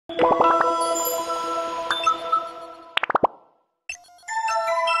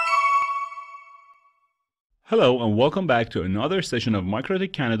Hello and welcome back to another session of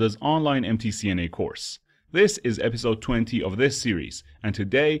MikroTik Canada's online MTCNA course. This is episode 20 of this series, and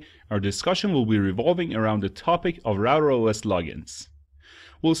today our discussion will be revolving around the topic of RouterOS logins.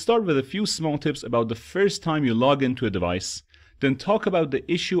 We'll start with a few small tips about the first time you log into a device, then talk about the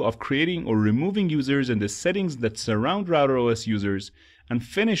issue of creating or removing users and the settings that surround RouterOS users, and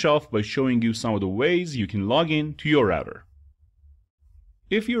finish off by showing you some of the ways you can log in to your router.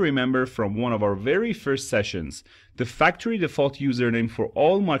 If you remember from one of our very first sessions, the factory default username for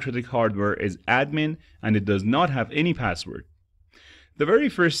all MikroTik hardware is admin and it does not have any password. The very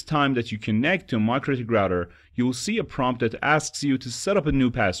first time that you connect to a MikroTik router, you will see a prompt that asks you to set up a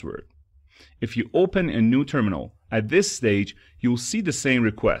new password. If you open a new terminal, at this stage, you will see the same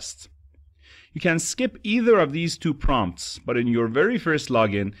request. You can skip either of these two prompts, but in your very first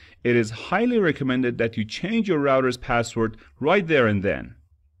login, it is highly recommended that you change your router's password right there and then.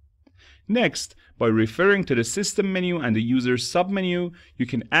 Next, by referring to the System menu and the User submenu, you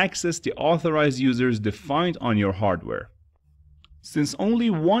can access the authorized users defined on your hardware. Since only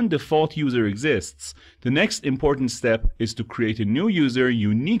one default user exists, the next important step is to create a new user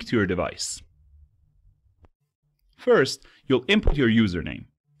unique to your device. First, you'll input your username.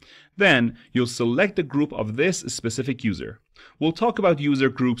 Then, you'll select the group of this specific user. We'll talk about user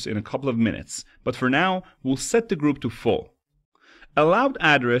groups in a couple of minutes, but for now, we'll set the group to full. Allowed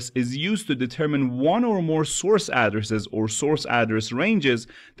address is used to determine one or more source addresses or source address ranges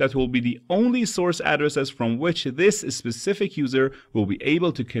that will be the only source addresses from which this specific user will be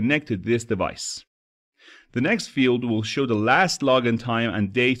able to connect to this device. The next field will show the last login time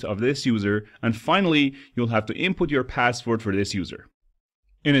and date of this user, and finally, you'll have to input your password for this user.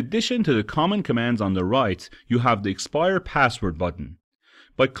 In addition to the common commands on the right, you have the Expire Password button.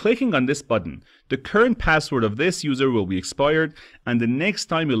 By clicking on this button, the current password of this user will be expired, and the next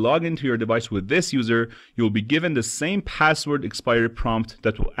time you log into your device with this user, you will be given the same password expiry prompt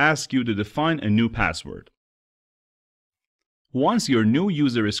that will ask you to define a new password. Once your new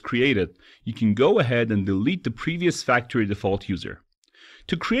user is created, you can go ahead and delete the previous factory default user.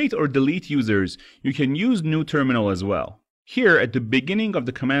 To create or delete users, you can use New Terminal as well. Here at the beginning of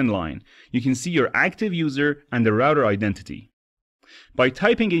the command line, you can see your active user and the router identity. By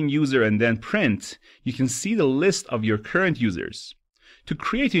typing in user and then print, you can see the list of your current users. To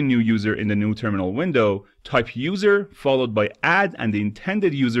create a new user in the New Terminal window, type user followed by add and the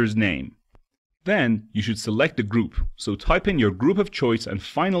intended user's name. Then you should select the group, so type in your group of choice and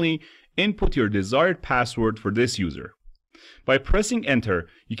finally input your desired password for this user. By pressing enter,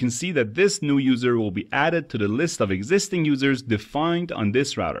 you can see that this new user will be added to the list of existing users defined on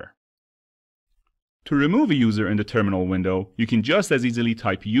this router. To remove a user in the terminal window, you can just as easily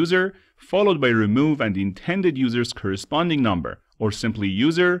type user followed by remove and the intended user's corresponding number, or simply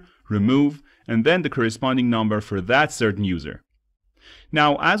user, remove, and then the corresponding number for that certain user.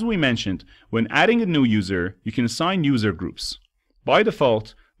 Now, as we mentioned, when adding a new user, you can assign user groups. By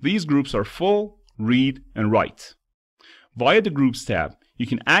default, these groups are full, read, and write. Via the Groups tab, you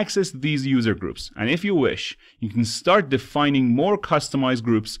can access these user groups, and if you wish, you can start defining more customized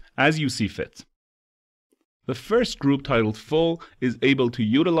groups as you see fit. The first group titled Full is able to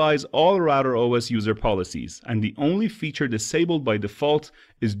utilize all RouterOS user policies, and the only feature disabled by default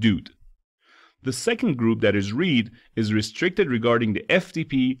is Dude. The second group that is Read is restricted regarding the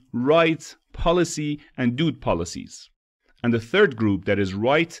FTP, Write, Policy, and Dude policies. And the third group that is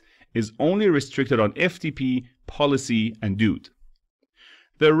Write is only restricted on FTP, Policy, and Dude.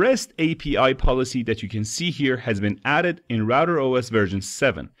 The REST API policy that you can see here has been added in RouterOS version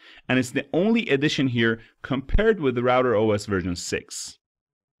 7, and it's the only addition here compared with the RouterOS version 6.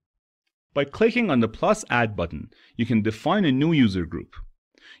 By clicking on the plus add button, you can define a new user group.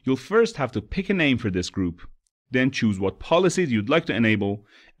 You'll first have to pick a name for this group, then choose what policies you'd like to enable,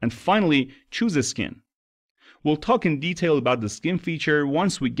 and finally choose a skin. We'll talk in detail about the skin feature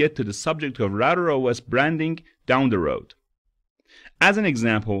once we get to the subject of RouterOS branding down the road. As an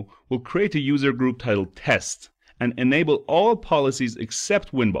example, we'll create a user group titled Test and enable all policies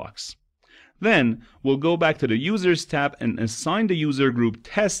except Winbox. Then, we'll go back to the Users tab and assign the user group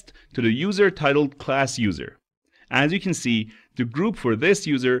Test to the user titled Class User. As you can see, the group for this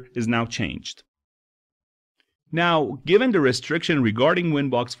user is now changed. Now, given the restriction regarding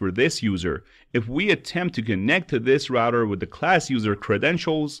Winbox for this user, if we attempt to connect to this router with the class user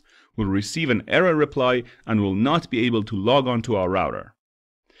credentials, we'll receive an error reply and will not be able to log on to our router.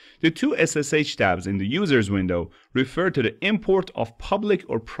 The two SSH tabs in the Users window refer to the import of public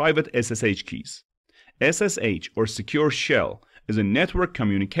or private SSH keys. SSH, or Secure Shell, is a network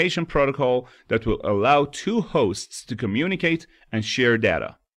communication protocol that will allow two hosts to communicate and share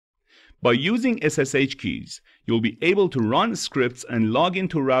data. By using SSH keys, you'll be able to run scripts and log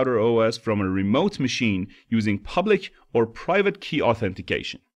into RouterOS from a remote machine using public or private key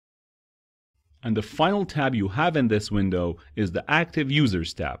authentication. And the final tab you have in this window is the Active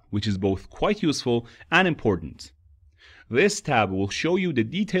Users tab, which is both quite useful and important. This tab will show you the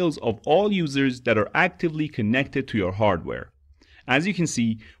details of all users that are actively connected to your hardware. As you can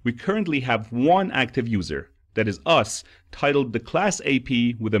see, we currently have one active user, that is us, titled the class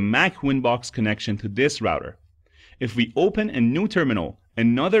AP with a Mac Winbox connection to this router. If we open a new terminal,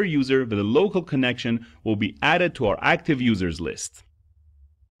 another user with a local connection will be added to our active users list.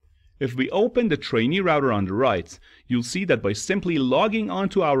 If we open the trainee router on the right, you'll see that by simply logging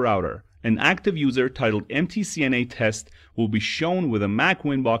onto our router, an active user titled mtcna test will be shown with a Mac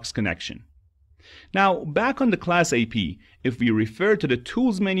Winbox connection. Now, back on the class AP, if we refer to the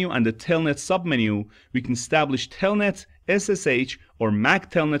Tools menu and the Telnet submenu, we can establish Telnet, SSH, or Mac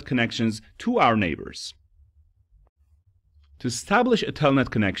Telnet connections to our neighbors. To establish a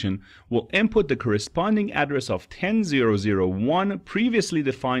Telnet connection, we'll input the corresponding address of 10.0.0.1 previously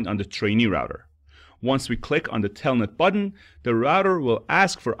defined on the trainee router. Once we click on the Telnet button, the router will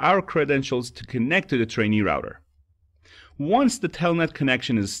ask for our credentials to connect to the trainee router. Once the Telnet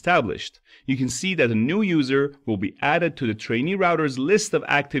connection is established, you can see that a new user will be added to the trainee router's list of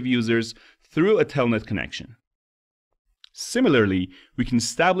active users through a Telnet connection. Similarly, we can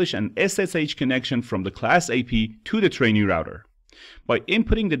establish an SSH connection from the class AP to the trainee router. By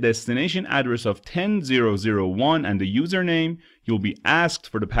inputting the destination address of 10.0.0.1 and the username, you'll be asked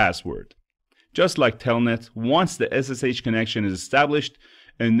for the password. Just like Telnet, once the SSH connection is established,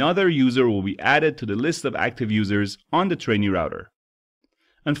 another user will be added to the list of active users on the trainee router.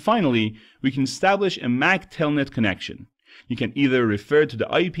 And finally, we can establish a Mac Telnet connection. You can either refer to the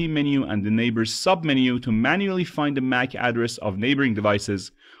IP menu and the neighbors submenu to manually find the MAC address of neighboring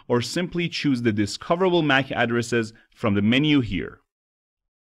devices, or simply choose the discoverable MAC addresses from the menu here.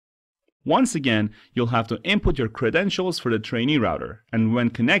 Once again, you'll have to input your credentials for the trainee router, and when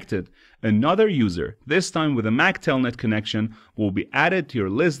connected, another user, this time with a Mac Telnet connection, will be added to your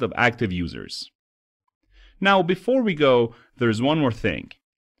list of active users. Now, before we go, there's one more thing.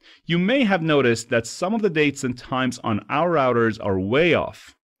 You may have noticed that some of the dates and times on our routers are way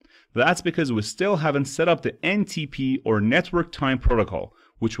off. That's because we still haven't set up the NTP or Network Time Protocol,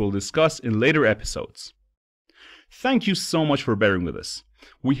 which we'll discuss in later episodes. Thank you so much for bearing with us.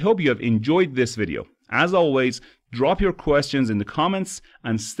 We hope you have enjoyed this video. As always, drop your questions in the comments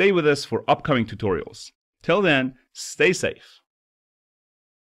and stay with us for upcoming tutorials. Till then, stay safe.